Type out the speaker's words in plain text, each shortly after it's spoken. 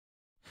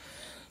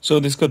So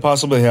this could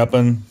possibly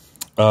happen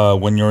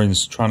when you're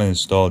trying to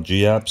install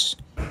GApps.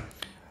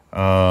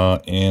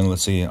 And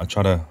let's see,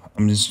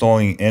 I'm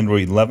installing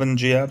Android 11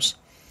 GApps.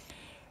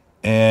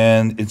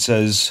 And it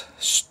says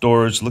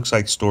storage, looks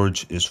like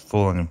storage is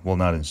full and will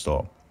not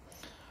install.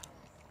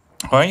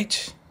 All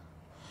right.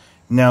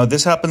 Now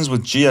this happens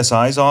with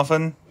GSIs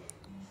often.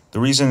 The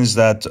reason is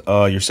that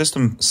your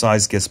system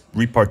size gets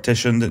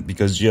repartitioned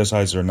because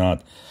GSIs are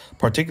not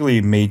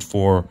particularly made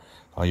for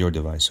your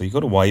device. So you go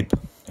to Wipe,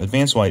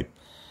 Advanced Wipe,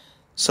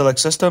 select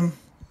System,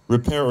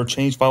 Repair or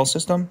Change File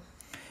System,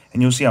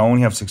 and you'll see I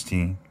only have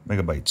 16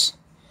 megabytes.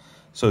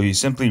 So you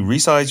simply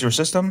resize your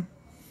system,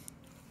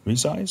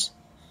 resize.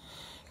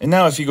 And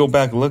now if you go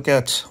back, look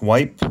at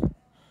Wipe,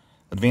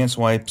 Advanced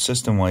Wipe,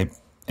 System Wipe,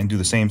 and do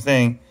the same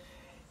thing,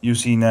 you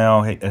see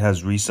now it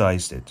has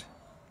resized it.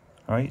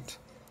 All right.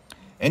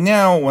 And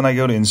now when I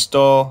go to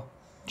install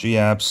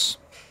GApps,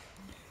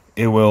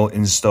 it will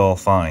install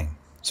fine.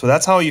 So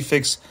that's how you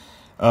fix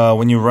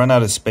when you run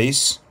out of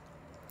space.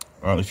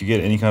 If you get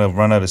any kind of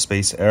run out of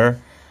space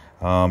error,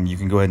 you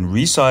can go ahead and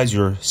resize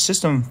your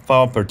system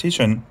file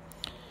partition.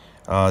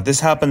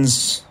 This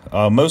happens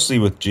mostly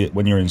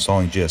when you're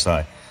installing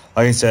GSI.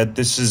 Like I said,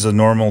 this is a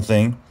normal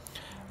thing.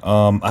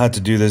 I had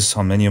to do this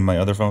on many of my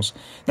other phones.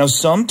 Now,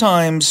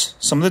 sometimes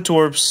some of the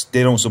TWRPs,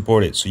 they don't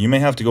support it. So you may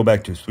have to go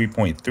back to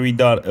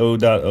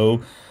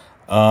 3.3.0.0.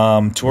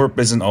 TWRP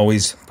isn't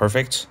always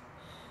perfect.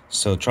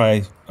 So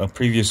try a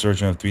previous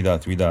version of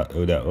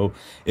 3.3.0.0.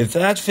 If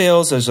that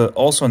fails, there's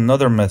also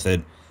another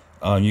method.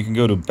 You can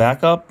go to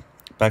Backup,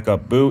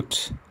 Backup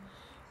Boot,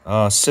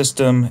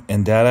 System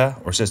and Data,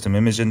 or System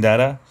Image and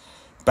Data.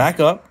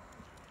 Backup,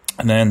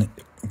 and then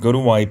go to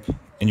Wipe,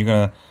 and you're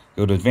going to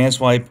go to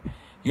Advanced Wipe.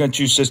 You're going to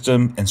choose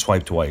System and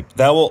swipe to Wipe.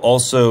 That will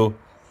also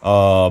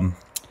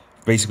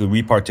basically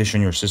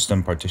repartition your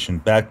system partition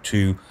back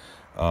to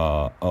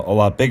a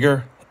lot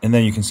bigger. And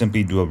then you can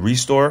simply do a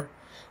restore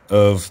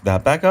of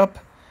that backup.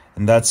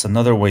 And that's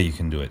another way you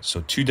can do it.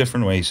 So 2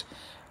 different ways.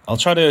 I'll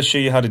try to show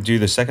you how to do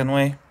the second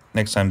way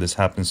next time this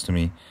happens to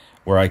me,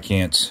 where I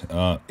can't,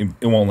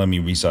 it won't let me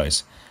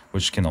resize,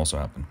 which can also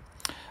happen.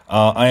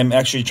 I am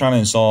actually trying to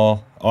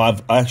install,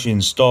 I've actually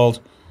installed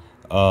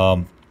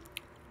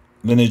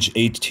Lineage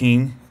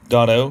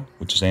 18.0,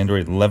 which is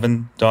Android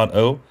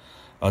 11.0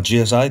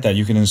 GSI, that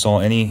you can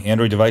install any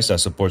Android device that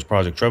supports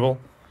Project Treble.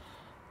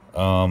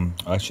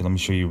 Actually, let me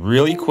show you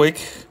really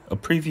quick a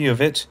preview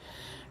of it.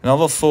 And I'll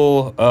have a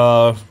full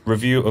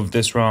review of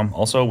this ROM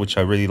also, which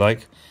I really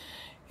like.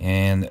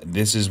 And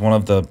this is one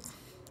of the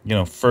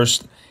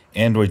first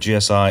Android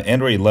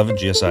 11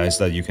 GSIs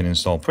that you can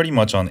install pretty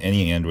much on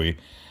any Android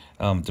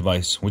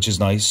device, which is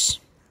nice.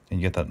 And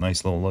you get that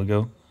nice little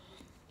logo.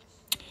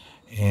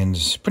 And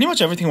pretty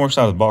much everything works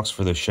out of the box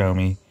for the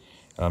Xiaomi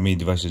Mi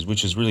devices,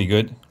 which is really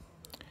good.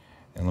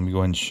 And let me go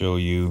ahead and show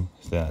you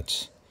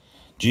that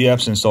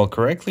GApps installed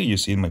correctly. You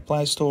see in my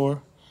Play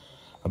Store,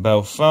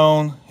 About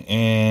Phone,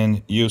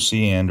 and you'll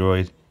see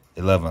Android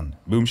 11.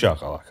 Boom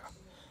shakalaka.